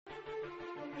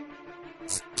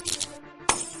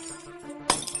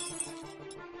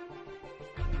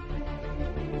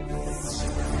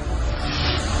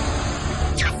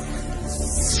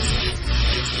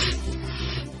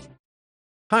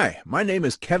Hi, my name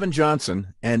is Kevin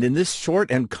Johnson, and in this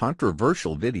short and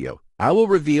controversial video, I will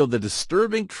reveal the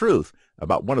disturbing truth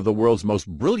about one of the world's most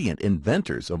brilliant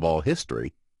inventors of all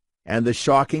history, and the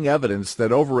shocking evidence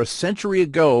that over a century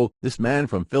ago, this man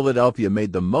from Philadelphia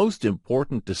made the most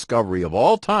important discovery of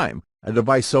all time, a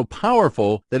device so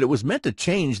powerful that it was meant to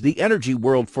change the energy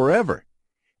world forever,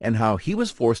 and how he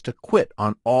was forced to quit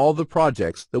on all the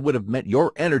projects that would have meant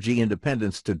your energy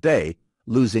independence today,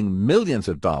 losing millions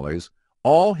of dollars,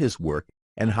 all his work,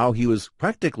 and how he was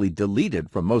practically deleted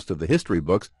from most of the history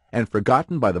books and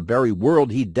forgotten by the very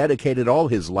world he dedicated all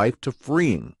his life to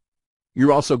freeing.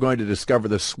 You're also going to discover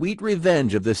the sweet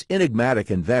revenge of this enigmatic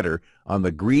inventor on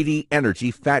the greedy energy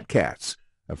fat cats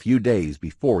a few days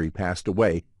before he passed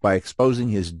away by exposing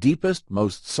his deepest,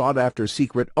 most sought-after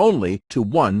secret only to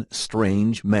one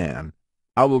strange man.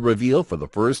 I will reveal for the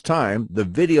first time the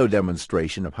video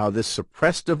demonstration of how this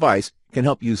suppressed device can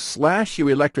help you slash your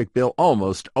electric bill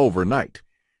almost overnight.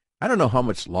 I don't know how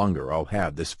much longer I'll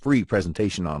have this free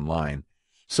presentation online,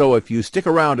 so if you stick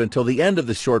around until the end of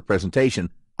this short presentation,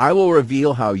 I will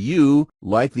reveal how you,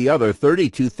 like the other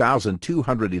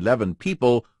 32,211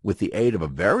 people with the aid of a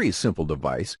very simple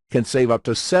device, can save up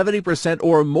to 70%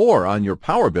 or more on your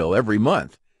power bill every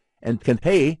month, and can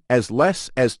pay as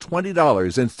less as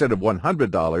 $20 instead of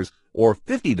 $100 or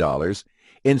 $50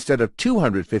 instead of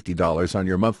 $250 on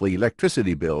your monthly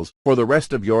electricity bills for the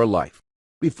rest of your life.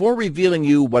 Before revealing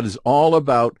you what it's all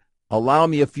about, allow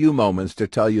me a few moments to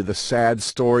tell you the sad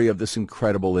story of this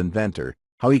incredible inventor,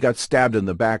 how he got stabbed in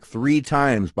the back 3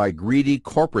 times by greedy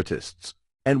corporatists,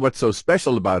 and what's so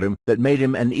special about him that made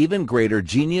him an even greater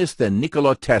genius than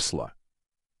Nikola Tesla.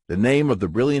 The name of the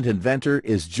brilliant inventor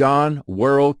is John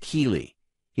Worrell Keely.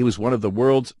 He was one of the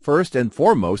world's first and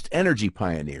foremost energy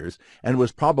pioneers and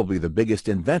was probably the biggest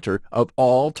inventor of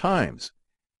all times.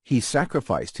 He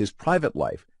sacrificed his private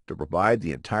life to provide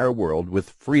the entire world with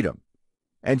freedom.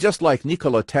 And just like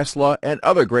Nikola Tesla and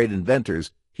other great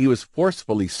inventors, he was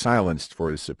forcefully silenced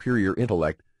for his superior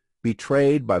intellect,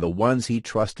 betrayed by the ones he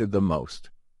trusted the most,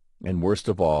 and worst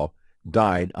of all,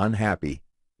 died unhappy,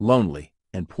 lonely,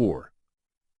 and poor.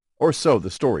 Or so the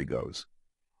story goes.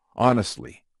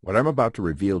 Honestly, what I'm about to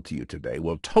reveal to you today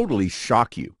will totally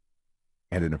shock you.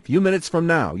 And in a few minutes from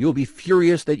now, you'll be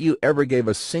furious that you ever gave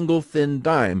a single thin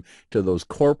dime to those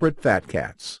corporate fat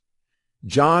cats.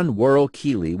 John Worrell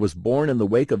Keely was born in the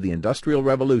wake of the Industrial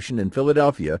Revolution in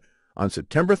Philadelphia on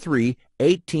September 3,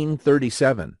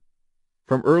 1837.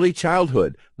 From early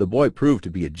childhood, the boy proved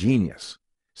to be a genius.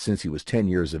 Since he was 10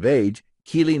 years of age,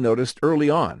 Keely noticed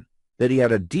early on that he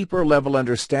had a deeper level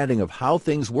understanding of how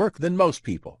things work than most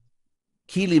people.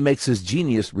 Keely makes his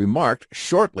genius remarked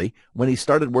shortly when he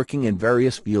started working in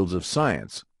various fields of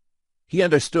science. He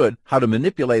understood how to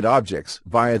manipulate objects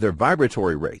via their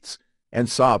vibratory rates and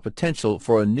saw potential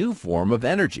for a new form of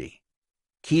energy.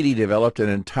 Keely developed an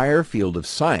entire field of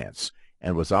science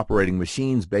and was operating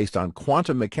machines based on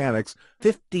quantum mechanics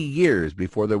 50 years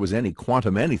before there was any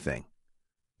quantum anything.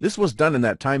 This was done in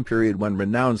that time period when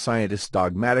renowned scientists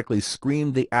dogmatically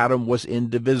screamed the atom was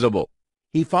indivisible.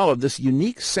 He followed this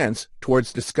unique sense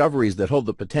towards discoveries that hold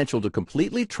the potential to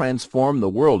completely transform the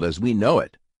world as we know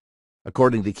it.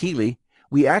 According to Keely,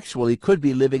 we actually could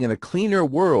be living in a cleaner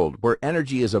world where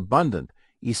energy is abundant,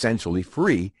 essentially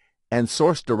free, and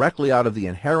sourced directly out of the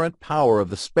inherent power of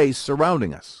the space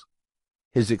surrounding us.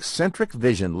 His eccentric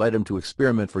vision led him to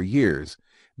experiment for years,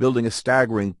 building a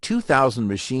staggering 2,000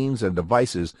 machines and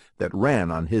devices that ran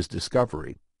on his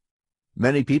discovery.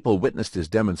 Many people witnessed his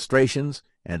demonstrations,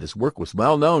 and his work was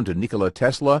well known to Nikola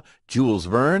Tesla, Jules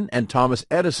Verne, and Thomas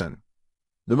Edison.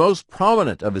 The most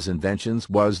prominent of his inventions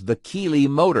was the Keely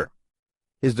motor.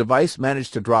 His device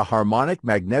managed to draw harmonic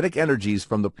magnetic energies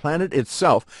from the planet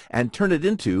itself and turn it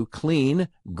into clean,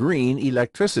 green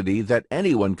electricity that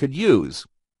anyone could use.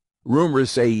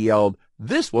 Rumors say he yelled,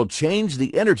 "This will change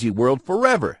the energy world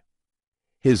forever."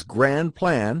 His grand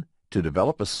plan to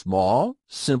develop a small,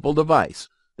 simple device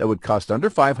that would cost under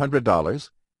 $500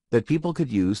 that people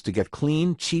could use to get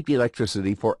clean, cheap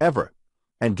electricity forever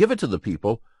and give it to the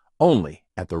people only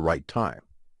at the right time.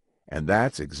 And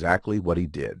that's exactly what he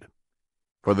did.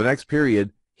 For the next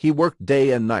period, he worked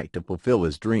day and night to fulfill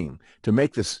his dream, to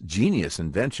make this genius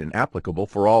invention applicable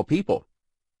for all people.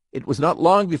 It was not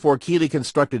long before Keely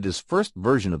constructed his first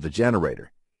version of the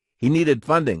generator. He needed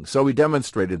funding, so he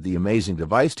demonstrated the amazing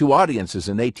device to audiences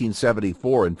in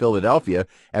 1874 in Philadelphia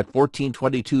at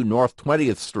 1422 North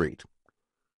 20th Street.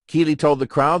 Keely told the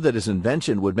crowd that his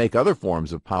invention would make other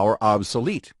forms of power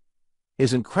obsolete.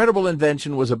 His incredible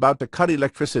invention was about to cut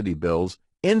electricity bills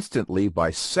instantly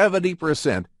by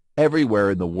 70%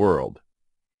 everywhere in the world.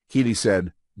 Keely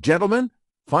said, "Gentlemen,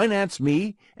 finance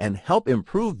me and help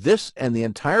improve this, and the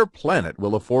entire planet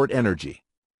will afford energy.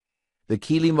 The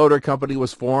Keeley Motor Company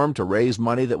was formed to raise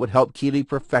money that would help Keeley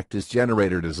perfect his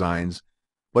generator designs,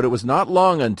 but it was not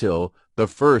long until the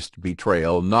first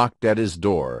betrayal knocked at his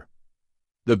door.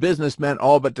 The businessmen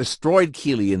all but destroyed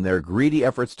Keeley in their greedy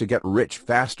efforts to get rich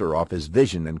faster off his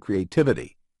vision and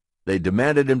creativity. They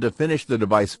demanded him to finish the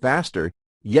device faster,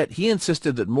 yet he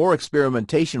insisted that more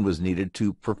experimentation was needed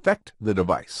to perfect the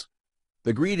device.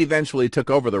 The greed eventually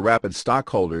took over the Rapid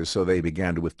stockholders, so they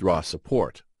began to withdraw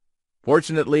support.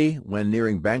 Fortunately, when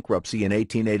nearing bankruptcy in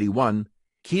 1881,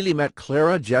 Keeley met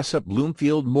Clara Jessup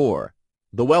Bloomfield Moore,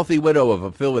 the wealthy widow of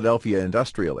a Philadelphia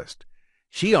industrialist.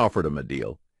 She offered him a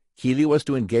deal. Keeley was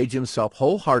to engage himself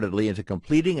wholeheartedly into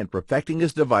completing and perfecting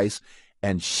his device,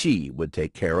 and she would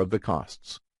take care of the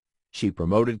costs. She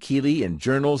promoted Keeley in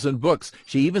journals and books.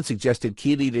 She even suggested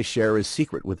Keeley to share his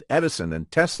secret with Edison and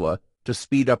Tesla to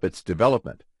speed up its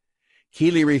development.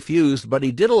 Keeley refused, but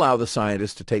he did allow the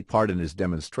scientists to take part in his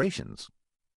demonstrations.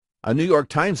 A New York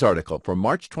Times article from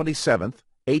March 27,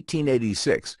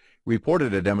 1886,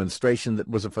 reported a demonstration that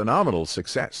was a phenomenal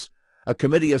success. A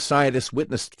committee of scientists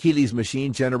witnessed Keeley's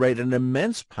machine generate an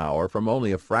immense power from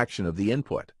only a fraction of the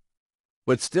input.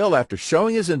 But still, after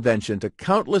showing his invention to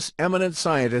countless eminent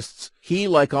scientists, he,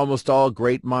 like almost all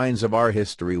great minds of our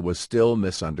history, was still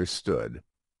misunderstood.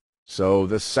 So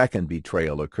the second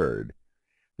betrayal occurred.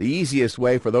 The easiest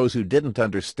way for those who didn't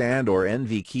understand or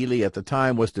envy Keeley at the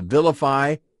time was to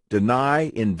vilify,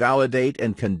 deny, invalidate,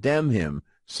 and condemn him,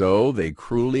 so they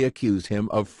cruelly accused him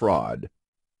of fraud.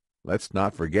 Let's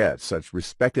not forget, such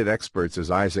respected experts as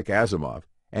Isaac Asimov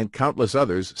and countless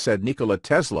others said Nikola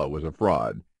Tesla was a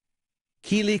fraud.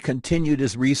 Keeley continued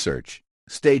his research,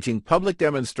 staging public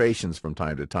demonstrations from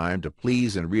time to time to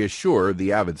please and reassure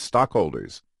the avid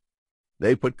stockholders.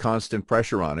 They put constant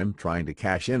pressure on him, trying to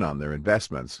cash in on their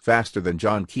investments faster than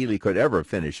John Keeley could ever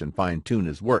finish and fine-tune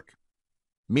his work.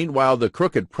 Meanwhile, the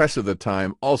crooked press of the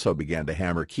time also began to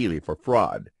hammer Keeley for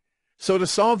fraud. So to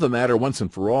solve the matter once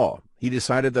and for all, he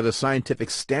decided that a scientific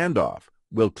standoff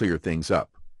will clear things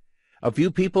up. A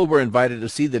few people were invited to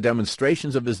see the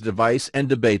demonstrations of his device and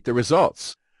debate the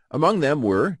results. Among them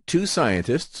were two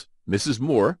scientists, Mrs.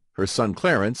 Moore, her son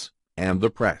Clarence, and the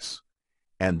press.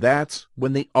 And that's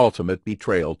when the ultimate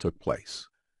betrayal took place.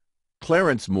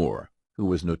 Clarence Moore, who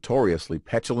was notoriously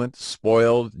petulant,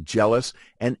 spoiled, jealous,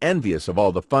 and envious of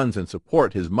all the funds and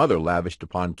support his mother lavished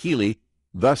upon Keeley,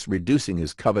 thus reducing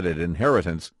his coveted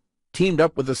inheritance, teamed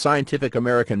up with the Scientific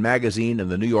American magazine and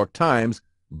the New York Times,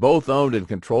 both owned and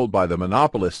controlled by the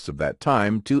monopolists of that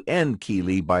time, to end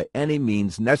Keeley by any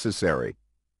means necessary.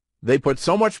 They put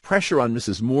so much pressure on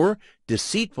Mrs. Moore,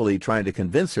 deceitfully trying to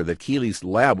convince her that Keeley's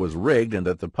lab was rigged and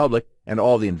that the public and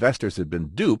all the investors had been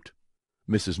duped.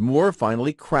 Mrs. Moore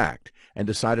finally cracked and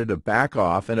decided to back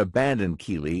off and abandon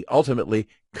Keeley, ultimately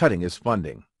cutting his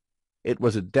funding. It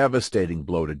was a devastating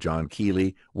blow to John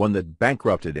Keeley, one that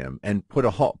bankrupted him and put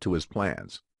a halt to his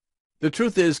plans. The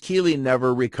truth is, Keeley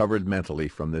never recovered mentally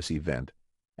from this event,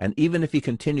 and even if he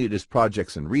continued his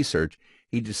projects and research,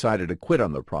 he decided to quit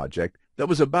on the project that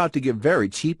was about to give very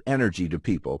cheap energy to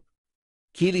people.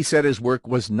 Keeley said his work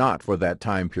was not for that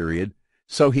time period,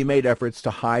 so he made efforts to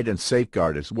hide and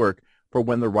safeguard his work for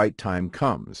when the right time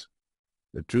comes.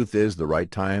 The truth is, the right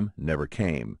time never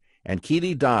came, and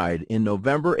Keeley died in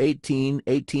November 18,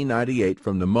 1898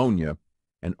 from pneumonia,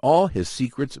 and all his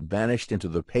secrets vanished into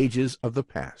the pages of the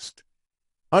past.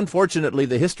 Unfortunately,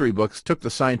 the history books took the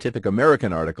Scientific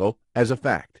American article as a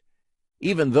fact,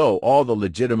 even though all the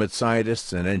legitimate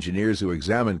scientists and engineers who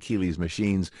examined Keeley's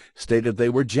machines stated they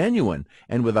were genuine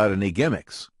and without any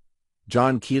gimmicks.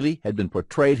 John Keeley had been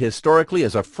portrayed historically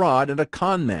as a fraud and a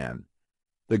con man.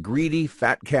 The greedy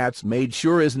fat cats made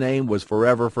sure his name was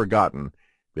forever forgotten.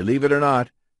 Believe it or not,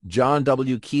 John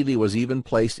W. Keeley was even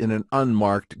placed in an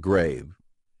unmarked grave.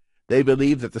 They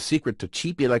believed that the secret to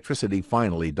cheap electricity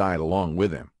finally died along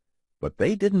with him. But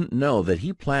they didn't know that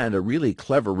he planned a really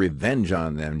clever revenge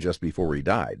on them just before he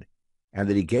died, and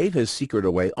that he gave his secret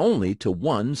away only to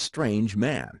one strange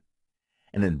man.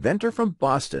 An inventor from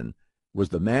Boston was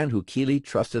the man who Keeley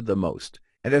trusted the most,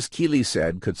 and as Keeley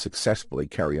said, could successfully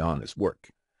carry on his work.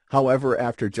 However,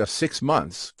 after just 6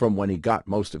 months from when he got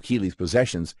most of Keeley's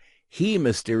possessions, he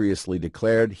mysteriously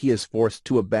declared he is forced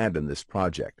to abandon this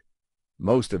project.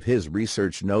 Most of his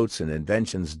research notes and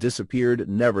inventions disappeared,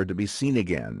 never to be seen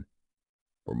again.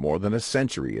 For more than a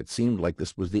century, it seemed like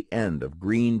this was the end of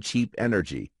green, cheap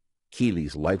energy.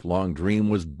 Keeley's lifelong dream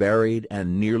was buried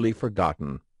and nearly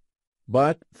forgotten.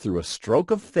 But through a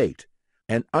stroke of fate,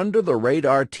 an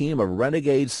under-the-radar team of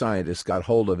renegade scientists got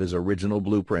hold of his original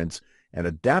blueprints and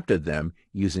adapted them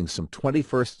using some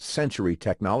 21st century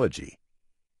technology.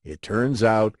 It turns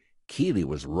out Keely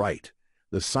was right.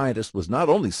 The scientist was not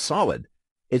only solid,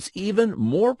 it's even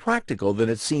more practical than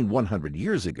it seemed 100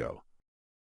 years ago.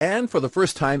 And for the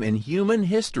first time in human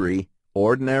history,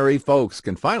 ordinary folks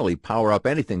can finally power up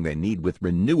anything they need with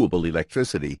renewable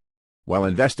electricity while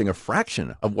investing a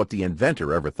fraction of what the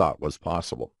inventor ever thought was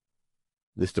possible.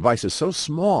 This device is so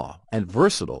small and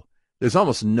versatile, there's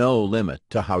almost no limit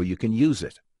to how you can use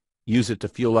it. Use it to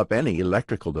fuel up any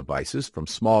electrical devices, from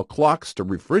small clocks to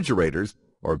refrigerators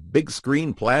or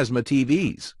big-screen plasma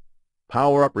TVs.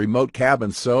 Power up remote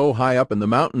cabins so high up in the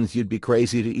mountains you'd be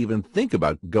crazy to even think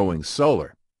about going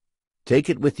solar. Take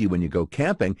it with you when you go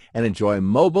camping and enjoy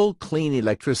mobile, clean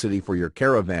electricity for your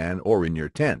caravan or in your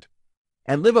tent.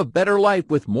 And live a better life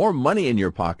with more money in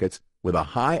your pockets with a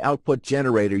high-output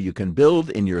generator you can build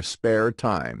in your spare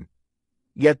time.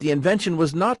 Yet the invention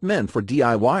was not meant for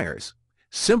DIYers.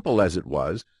 Simple as it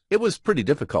was pretty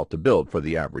difficult to build for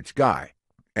the average guy.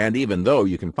 And even though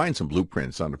you can find some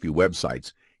blueprints on a few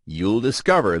websites, you'll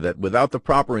discover that without the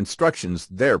proper instructions,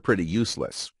 they're pretty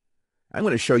useless. I'm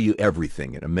going to show you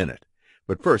everything in a minute.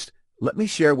 But first, let me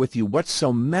share with you what's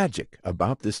so magic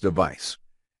about this device.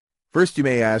 First, you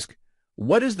may ask,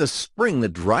 what is the spring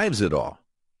that drives it all?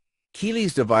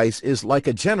 Keely's device is like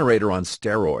a generator on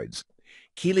steroids.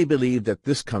 Keely believed that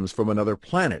this comes from another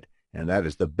planet, and that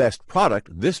is the best product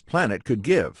this planet could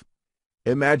give.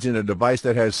 Imagine a device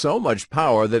that has so much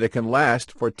power that it can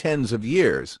last for tens of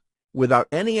years, without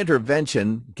any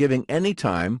intervention, giving any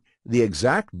time the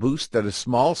exact boost that a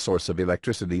small source of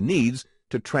electricity needs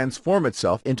to transform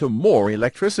itself into more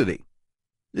electricity.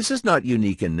 This is not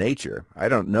unique in nature. I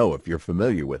don't know if you're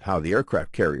familiar with how the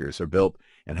aircraft carriers are built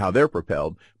and how they're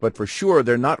propelled, but for sure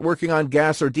they're not working on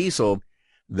gas or diesel.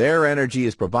 Their energy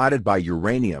is provided by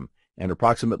uranium, and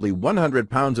approximately 100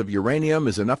 pounds of uranium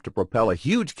is enough to propel a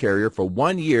huge carrier for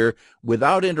 1 year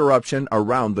without interruption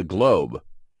around the globe.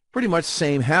 Pretty much the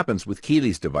same happens with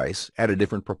Keely's device at a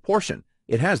different proportion.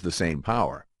 It has the same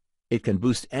power. It can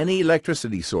boost any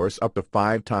electricity source up to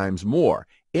 5 times more,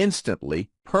 instantly,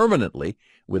 permanently,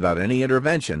 without any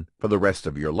intervention for the rest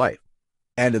of your life.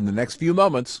 And in the next few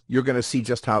moments, you're going to see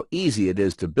just how easy it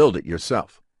is to build it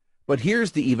yourself. But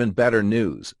here's the even better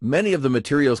news. Many of the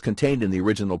materials contained in the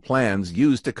original plans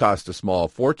used to cost a small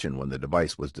fortune when the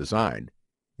device was designed.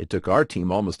 It took our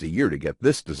team almost a year to get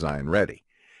this design ready.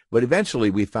 But eventually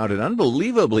we found an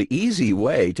unbelievably easy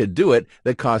way to do it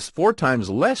that cost 4 times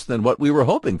less than what we were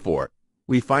hoping for.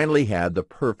 We finally had the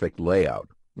perfect layout.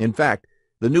 In fact,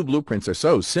 the new blueprints are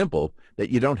so simple that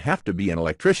you don't have to be an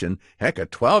electrician. Heck, a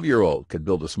 12-year-old could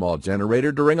build a small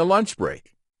generator during a lunch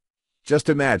break. Just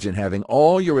imagine having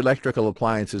all your electrical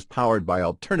appliances powered by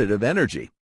alternative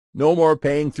energy. No more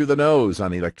paying through the nose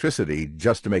on electricity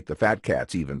just to make the fat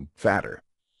cats even fatter.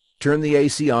 Turn the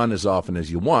AC on as often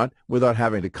as you want without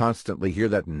having to constantly hear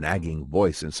that nagging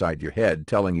voice inside your head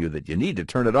telling you that you need to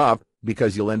turn it off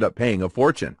because you'll end up paying a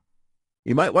fortune.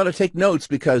 You might want to take notes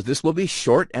because this will be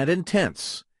short and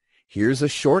intense. Here's a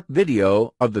short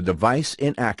video of the device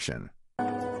in action.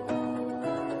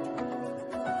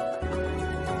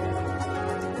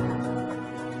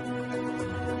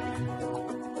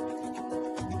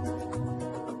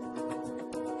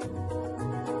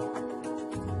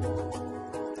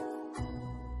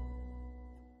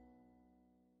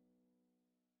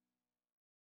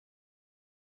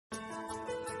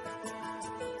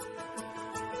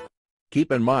 Keep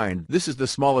in mind, this is the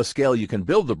smallest scale you can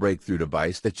build the breakthrough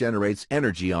device that generates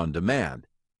energy on demand.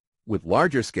 With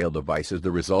larger scale devices,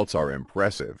 the results are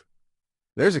impressive.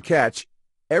 There's a catch.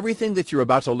 Everything that you're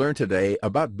about to learn today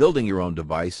about building your own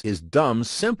device is dumb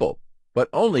simple, but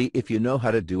only if you know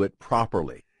how to do it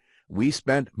properly. We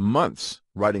spent months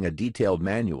writing a detailed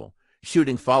manual,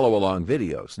 shooting follow-along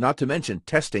videos, not to mention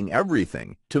testing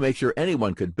everything to make sure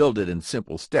anyone could build it in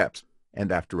simple steps.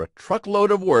 And after a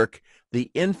truckload of work, the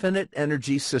infinite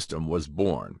energy system was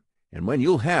born. And when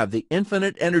you'll have the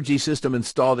infinite energy system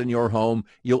installed in your home,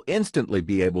 you'll instantly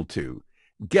be able to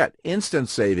get instant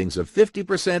savings of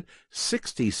 50%,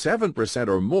 67%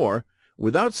 or more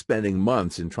without spending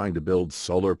months in trying to build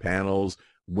solar panels,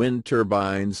 wind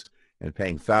turbines, and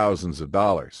paying thousands of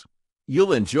dollars.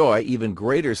 You'll enjoy even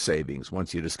greater savings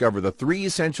once you discover the 3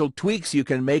 essential tweaks you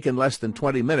can make in less than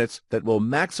 20 minutes that will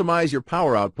maximize your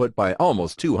power output by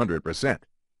almost 200%.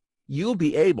 You'll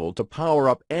be able to power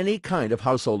up any kind of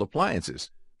household appliances,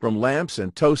 from lamps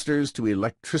and toasters to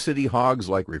electricity hogs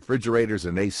like refrigerators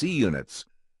and AC units.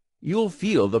 You'll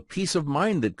feel the peace of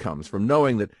mind that comes from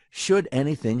knowing that should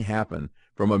anything happen,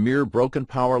 from a mere broken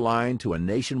power line to a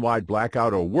nationwide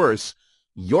blackout or worse,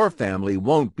 your family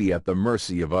won't be at the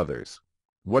mercy of others.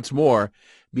 What's more,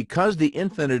 because the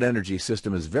infinite energy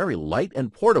system is very light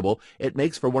and portable, it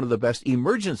makes for one of the best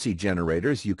emergency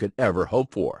generators you could ever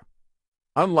hope for.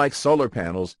 Unlike solar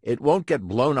panels, it won't get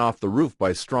blown off the roof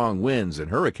by strong winds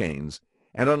and hurricanes.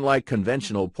 And unlike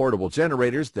conventional portable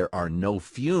generators, there are no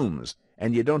fumes,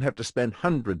 and you don't have to spend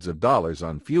hundreds of dollars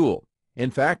on fuel.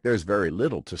 In fact, there's very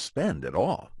little to spend at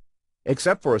all.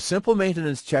 Except for a simple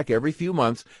maintenance check every few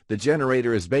months, the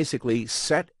generator is basically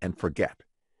set and forget.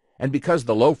 And because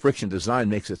the low-friction design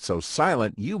makes it so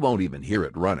silent, you won't even hear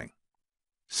it running.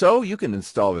 So you can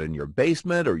install it in your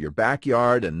basement or your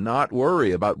backyard and not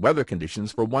worry about weather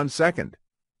conditions for 1 second.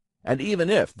 And even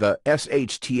if the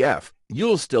SHTF,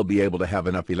 you'll still be able to have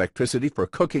enough electricity for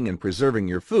cooking and preserving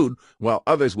your food, while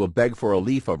others will beg for a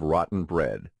leaf of rotten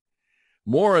bread.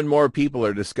 More and more people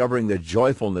are discovering the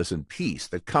joyfulness and peace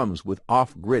that comes with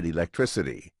off-grid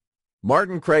electricity.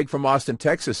 Martin Craig from Austin,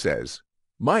 Texas says,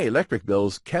 "My electric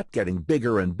bills kept getting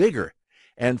bigger and bigger,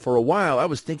 and for a while I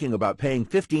was thinking about paying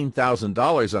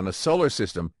 $15,000 on a solar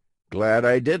system. Glad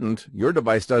I didn't. Your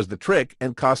device does the trick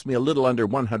and cost me a little under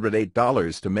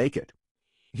 $108 to make it."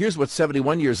 Here's what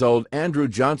 71 years old Andrew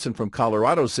Johnson from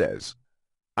Colorado says.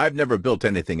 "I've never built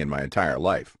anything in my entire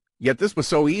life. Yet this was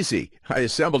so easy. I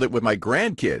assembled it with my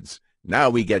grandkids. Now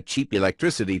we get cheap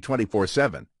electricity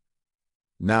 24/7.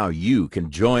 Now you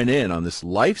can join in on this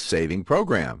life-saving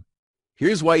program.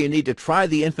 Here's why you need to try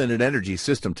the infinite energy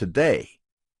system today.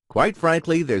 Quite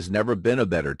frankly, there's never been a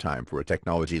better time for a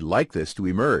technology like this to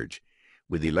emerge.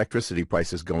 With electricity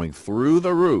prices going through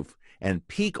the roof and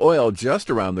peak oil just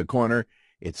around the corner,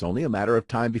 it's only a matter of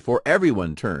time before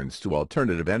everyone turns to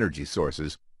alternative energy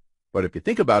sources. But if you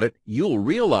think about it, you'll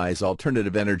realize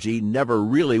alternative energy never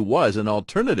really was an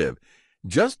alternative.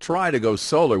 Just try to go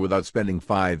solar without spending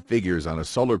 5 figures on a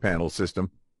solar panel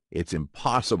system. It's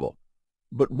impossible.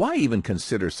 But why even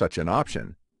consider such an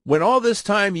option, when all this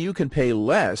time you can pay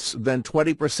less than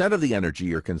 20% of the energy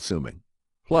you're consuming?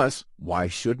 Plus, why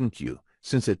shouldn't you,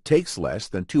 since it takes less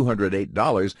than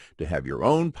 $208 to have your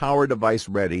own power device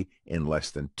ready in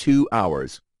less than 2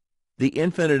 hours? The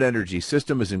infinite energy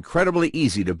system is incredibly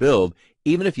easy to build,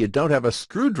 even if you don't have a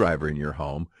screwdriver in your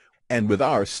home, and with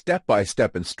our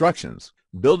step-by-step instructions,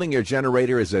 building your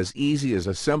generator is as easy as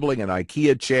assembling an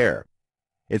IKEA chair.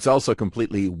 It's also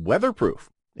completely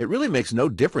weatherproof. It really makes no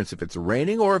difference if it's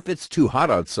raining or if it's too hot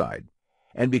outside.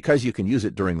 And because you can use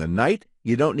it during the night,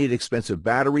 you don't need expensive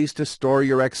batteries to store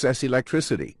your excess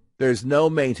electricity. There's no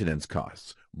maintenance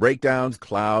costs, breakdowns,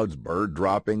 clouds, bird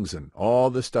droppings, and all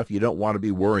the stuff you don't want to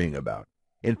be worrying about.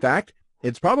 In fact,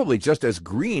 it's probably just as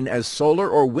green as solar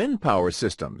or wind power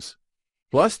systems.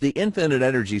 Plus, the infinite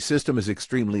energy system is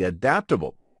extremely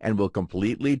adaptable and will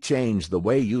completely change the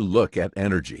way you look at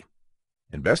energy.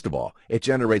 And best of all, it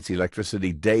generates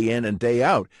electricity day in and day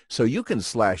out, so you can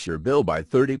slash your bill by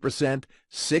 30%,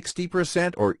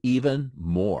 60%, or even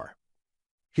more.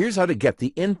 Here's how to get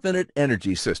the infinite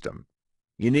energy system.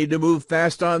 You need to move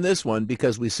fast on this one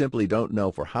because we simply don't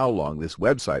know for how long this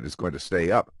website is going to stay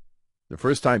up. The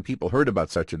first time people heard about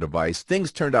such a device,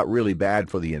 things turned out really bad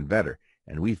for the inventor,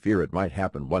 and we fear it might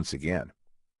happen once again.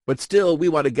 But still, we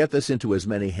want to get this into as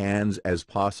many hands as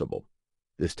possible.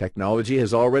 This technology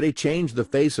has already changed the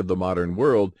face of the modern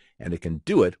world, and it can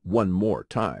do it one more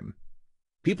time.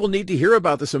 People need to hear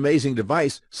about this amazing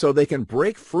device so they can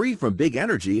break free from big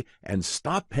energy and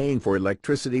stop paying for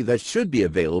electricity that should be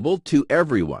available to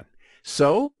everyone.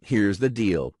 So, here's the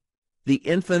deal. The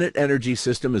infinite energy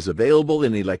system is available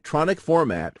in electronic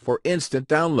format for instant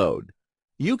download.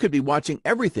 You could be watching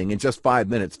everything in just 5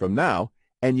 minutes from now,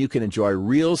 and you can enjoy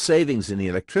real savings in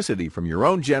electricity from your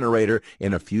own generator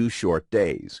in a few short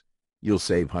days. You'll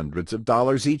save hundreds of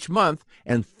dollars each month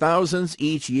and thousands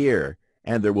each year,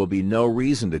 and there will be no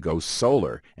reason to go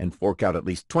solar and fork out at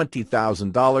least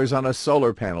 $20,000 on a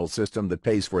solar panel system that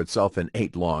pays for itself in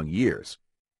 8 long years.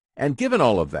 And given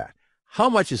all of that, how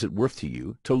much is it worth to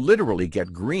you to literally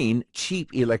get green, cheap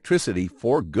electricity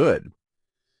for good?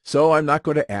 So I'm not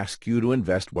going to ask you to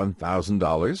invest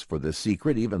 $1,000 for this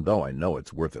secret, even though I know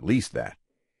it's worth at least that.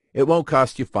 It won't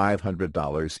cost you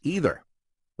 $500 either.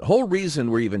 The whole reason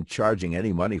we're even charging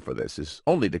any money for this is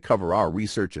only to cover our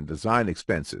research and design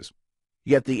expenses.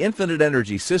 Yet the infinite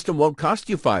energy system won't cost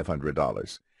you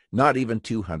 $500, not even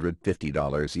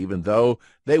 $250, even though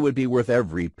they would be worth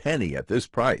every penny at this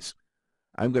price.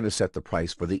 I'm going to set the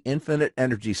price for the infinite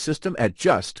energy system at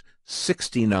just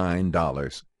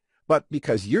 $69. But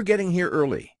because you're getting here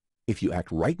early, if you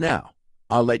act right now,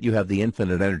 I'll let you have the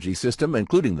infinite energy system,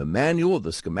 including the manual, the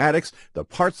schematics, the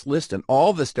parts list, and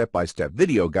all the step-by-step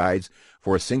video guides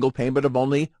for a single payment of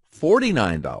only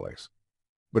 $49.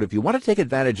 But if you want to take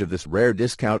advantage of this rare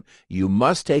discount, you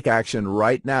must take action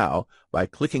right now by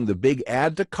clicking the big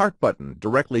Add to Cart button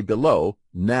directly below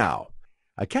now.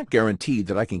 I can't guarantee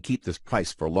that I can keep this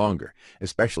price for longer,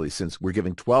 especially since we're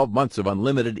giving 12 months of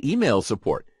unlimited email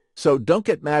support. So don't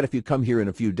get mad if you come here in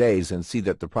a few days and see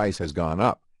that the price has gone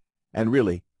up. And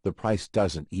really, the price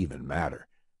doesn't even matter.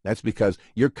 That's because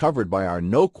you're covered by our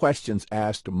no questions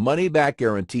asked money-back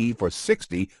guarantee for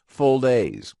 60 full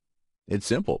days. It's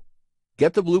simple.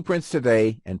 Get the blueprints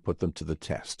today and put them to the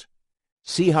test.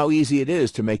 See how easy it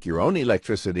is to make your own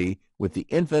electricity with the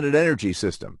Infinite Energy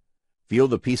System. Feel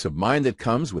the peace of mind that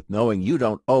comes with knowing you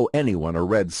don't owe anyone a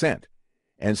red cent.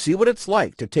 And see what it's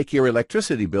like to take your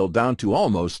electricity bill down to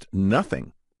almost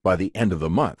nothing by the end of the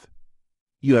month.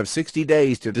 You have 60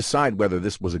 days to decide whether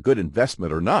this was a good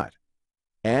investment or not.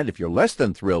 And if you're less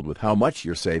than thrilled with how much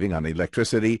you're saving on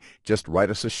electricity, just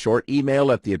write us a short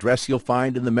email at the address you'll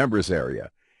find in the members area.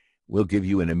 We'll give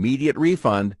you an immediate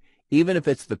refund, even if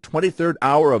it's the 23rd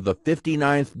hour of the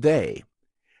 59th day.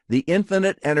 The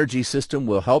Infinite Energy System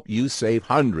will help you save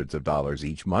hundreds of dollars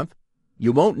each month.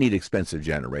 You won't need expensive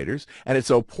generators, and it's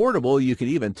so portable you can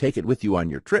even take it with you on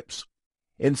your trips.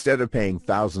 Instead of paying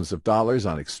thousands of dollars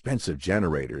on expensive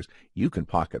generators, you can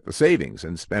pocket the savings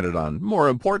and spend it on more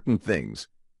important things.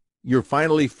 You're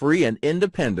finally free and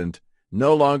independent,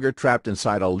 no longer trapped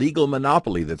inside a legal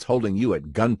monopoly that's holding you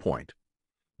at gunpoint.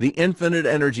 The Infinite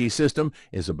Energy System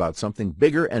is about something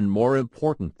bigger and more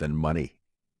important than money.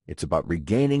 It's about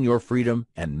regaining your freedom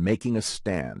and making a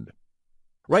stand.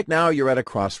 Right now, you're at a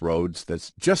crossroads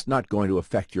that's just not going to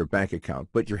affect your bank account,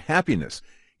 but your happiness,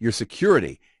 your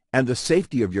security, and the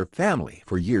safety of your family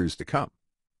for years to come.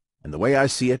 And the way I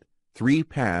see it, 3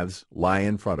 paths lie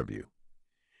in front of you.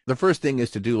 The first thing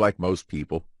is to do like most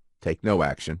people, take no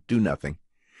action, do nothing,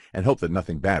 and hope that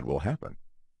nothing bad will happen.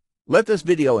 Let this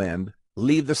video end,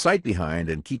 leave the site behind,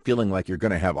 and keep feeling like you're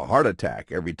going to have a heart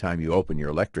attack every time you open your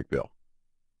electric bill.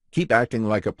 Keep acting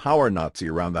like a power Nazi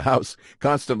around the house,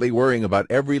 constantly worrying about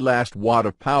every last watt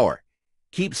of power.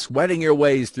 Keep sweating your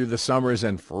ways through the summers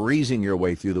and freezing your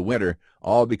way through the winter,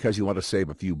 all because you want to save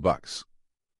a few bucks.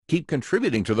 Keep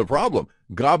contributing to the problem,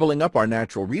 gobbling up our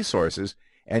natural resources,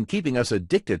 and keeping us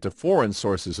addicted to foreign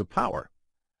sources of power.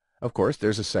 Of course,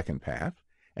 there's a second path,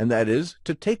 and that is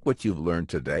to take what you've learned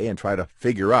today and try to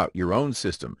figure out your own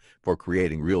system for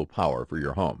creating real power for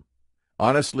your home.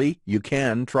 Honestly, you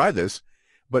can try this,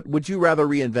 but would you rather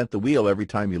reinvent the wheel every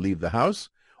time you leave the house,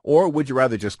 or would you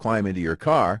rather just climb into your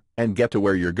car and get to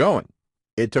where you're going?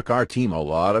 It took our team a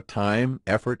lot of time,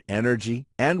 effort, energy,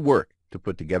 and work to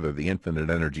put together the Infinite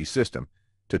Energy System,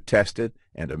 to test it,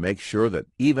 and to make sure that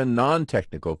even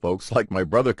non-technical folks like my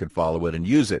brother could follow it and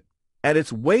use it. And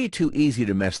it's way too easy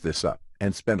to mess this up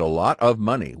and spend a lot of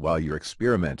money while you're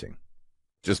experimenting.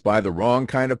 Just buy the wrong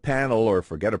kind of panel or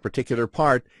forget a particular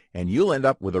part, and you'll end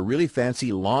up with a really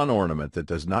fancy lawn ornament that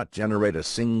does not generate a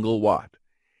single watt.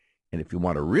 And if you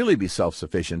want to really be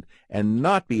self-sufficient and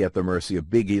not be at the mercy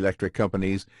of big electric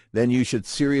companies, then you should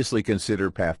seriously consider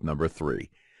path number 3.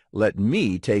 Let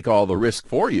me take all the risk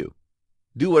for you.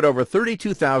 Do what over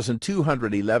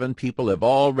 32,211 people have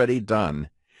already done.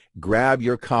 Grab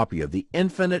your copy of the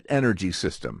Infinite Energy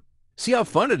System. See how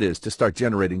fun it is to start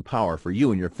generating power for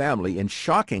you and your family in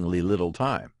shockingly little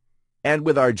time. And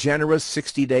with our generous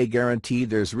 60-day guarantee,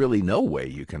 there's really no way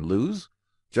you can lose.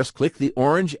 Just click the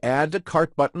orange Add to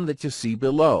Cart button that you see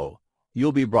below.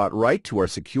 You'll be brought right to our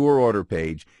secure order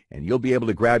page, and you'll be able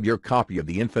to grab your copy of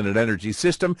the Infinite Energy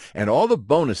System and all the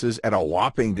bonuses at a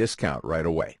whopping discount right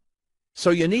away. So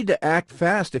you need to act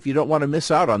fast if you don't want to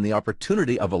miss out on the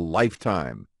opportunity of a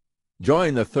lifetime.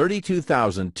 Join the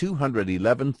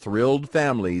 32,211 thrilled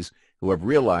families who have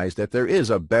realized that there is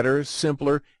a better,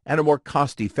 simpler, and a more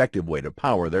cost-effective way to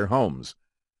power their homes.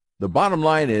 The bottom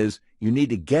line is you need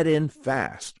to get in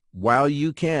fast while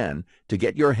you can to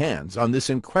get your hands on this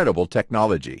incredible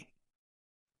technology.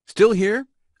 Still here?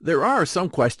 There are some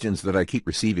questions that I keep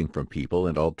receiving from people,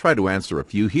 and I'll try to answer a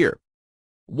few here.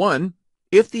 1.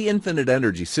 If the Infinite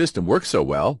Energy System works so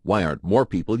well, why aren't more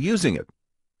people using it?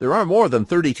 There are more than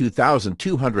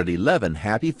 32,211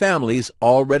 happy families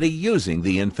already using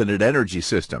the Infinite Energy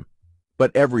System.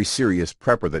 But every serious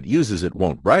prepper that uses it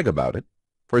won't brag about it.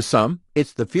 For some,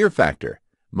 it's the fear factor.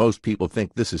 Most people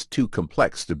think this is too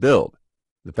complex to build.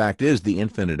 The fact is, the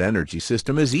Infinite Energy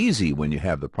System is easy when you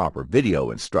have the proper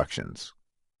video instructions.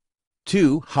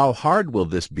 2. How hard will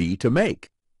this be to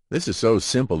make? This is so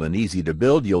simple and easy to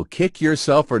build, you'll kick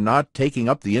yourself for not taking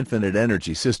up the Infinite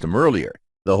Energy System earlier.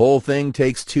 The whole thing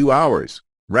takes 2 hours.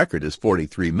 Record is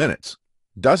 43 minutes.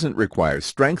 Doesn't require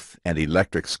strength and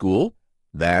electric school.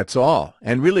 That's all.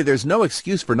 And really, there's no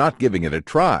excuse for not giving it a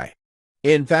try.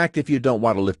 In fact, if you don't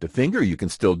want to lift a finger, you can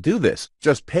still do this.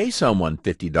 Just pay someone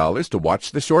 $50 to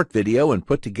watch the short video and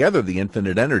put together the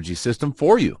infinite energy system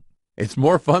for you. It's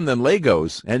more fun than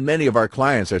Legos, and many of our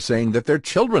clients are saying that their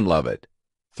children love it.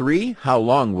 3. How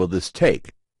long will this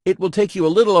take? It will take you a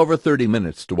little over 30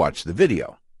 minutes to watch the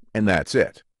video, and that's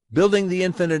it. Building the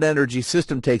infinite energy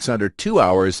system takes under 2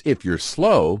 hours if you're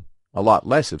slow, a lot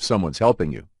less if someone's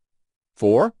helping you.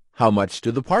 4. How much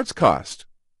do the parts cost?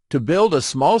 To build a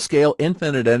small-scale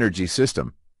infinite energy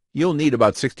system, you'll need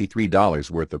about $63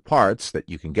 worth of parts that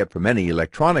you can get from any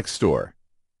electronics store.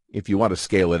 If you want to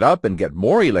scale it up and get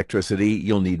more electricity,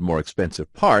 you'll need more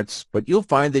expensive parts, but you'll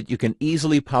find that you can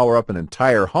easily power up an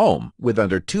entire home with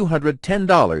under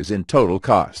 $210 in total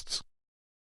costs.